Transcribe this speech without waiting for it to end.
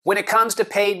When it comes to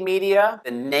paid media, the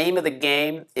name of the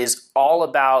game is all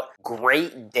about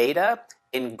great data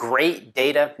and great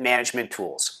data management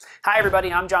tools. Hi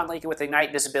everybody, I'm John Lincoln with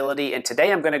Ignite Visibility, and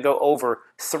today I'm going to go over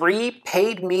 3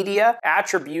 paid media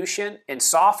attribution and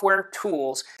software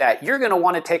tools that you're going to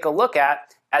want to take a look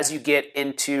at as you get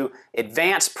into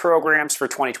advanced programs for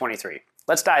 2023.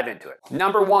 Let's dive into it.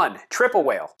 Number 1, Triple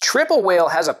Whale. Triple Whale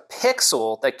has a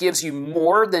pixel that gives you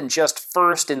more than just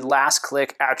first and last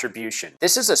click attribution.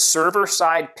 This is a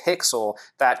server-side pixel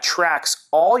that tracks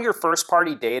all your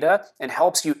first-party data and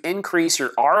helps you increase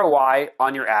your ROI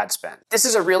on your ad spend. This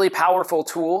is a really powerful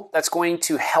tool that's going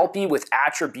to help you with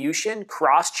attribution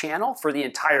cross-channel for the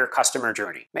entire customer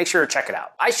journey. Make sure to check it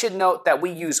out. I should note that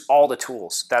we use all the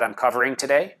tools that I'm covering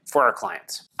today for our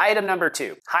clients. Item number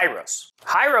 2, Hyros.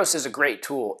 Hyros is a great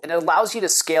tool and it allows you to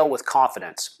scale with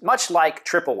confidence, much like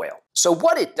Triple Whale. So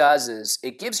what it does is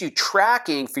it gives you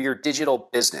tracking for your digital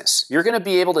business. You're going to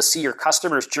be able to see your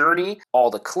customer's journey,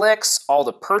 all the clicks, all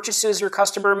the purchases your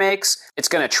customer makes. It's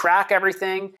going to track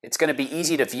everything. It's going to be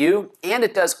easy to view, and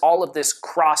it does all of this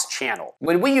cross-channel.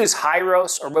 When we use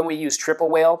Hyros or when we use Triple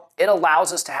Whale, it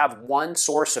allows us to have one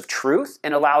source of truth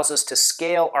and allows us to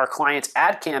scale our clients'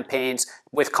 ad campaigns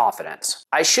with confidence.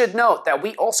 I should note that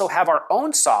we also have our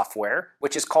own software,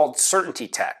 which is called Certainty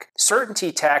Tech.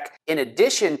 Certainty Tech, in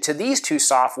addition to these 2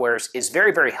 softwares, is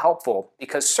very, very helpful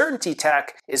because Certainty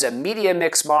Tech is a media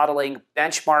mix modeling,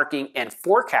 benchmarking, and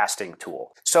forecasting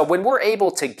tool. So when we're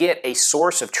able to get a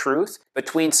source of truth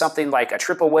between something like a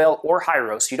Triple Whale or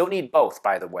Hyros, you don't need both,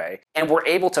 by the way, and we're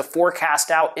able to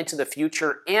forecast out into the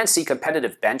future and see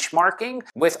competitive benchmarking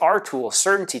with our tool,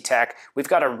 Certainty Tech, we've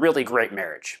got a really great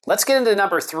marriage. Let's get into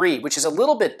number 3, which is a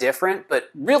little bit different, but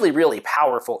really, really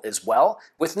powerful as well.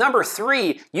 With number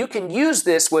 3, you can use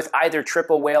this with either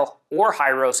Triple Whale or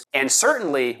Hyros, and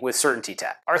certainly with Certainty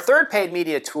Tech. Our third paid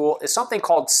media tool is something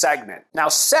called Segment. Now,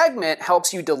 Segment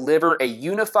helps you deliver a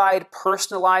unified,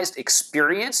 personalized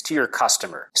experience to your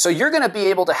customer. So you're going to be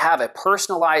able to have a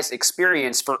personalized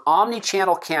experience for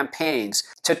omni-channel campaigns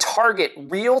to target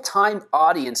real-time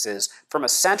audiences from a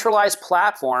centralized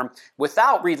platform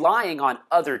without relying on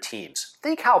other teams.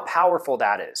 Think how powerful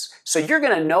that is. So you're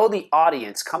going to know the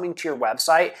audience coming to your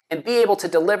website and be able to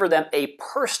deliver them a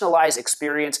personalized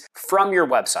experience from your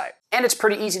website. And it's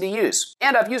pretty easy to use.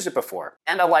 And I've used it before.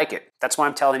 And I like it. That's why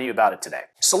I'm telling you about it today.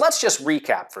 So let's just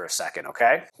recap for a second,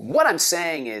 okay? What I'm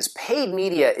saying is paid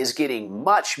media is getting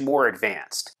much more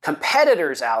advanced.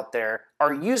 Competitors out there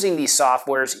are using these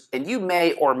softwares, and you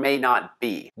may or may not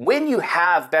be. When you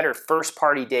have better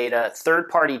first-party data,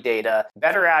 third-party data,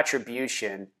 better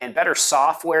attribution, and better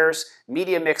softwares,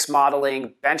 media mix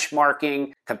modeling,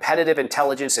 benchmarking, competitive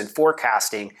intelligence, and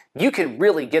forecasting, you can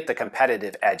really get the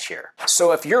competitive edge here.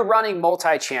 So if you're running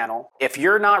multi-channel, if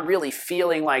you're not really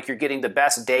feeling like you're getting the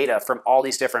best data from all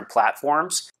these different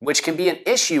platforms, which can be an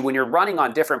issue when you're running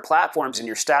on different platforms and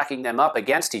you're stacking them up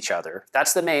against each other,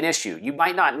 that's the main issue. You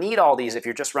might not need all these if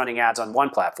you're just running ads on one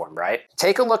platform, right?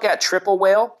 Take a look at Triple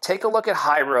Whale, take a look at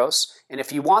Hyros, and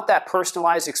if you want that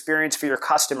personalized experience for your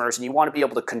customers and you want to be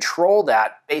able to control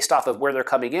that based off of where they're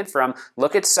coming in from,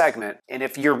 look at Segment. And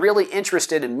if you're really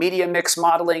interested in media mix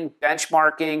modeling,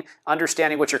 benchmarking,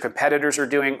 understanding what your competitors are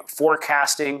doing,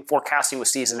 forecasting with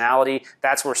seasonality,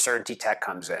 that's where Certainty Tech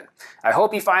comes in. I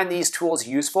hope you find these tools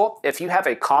useful. If you have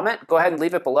a comment, go ahead and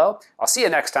leave it below. I'll see you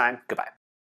next time. Goodbye.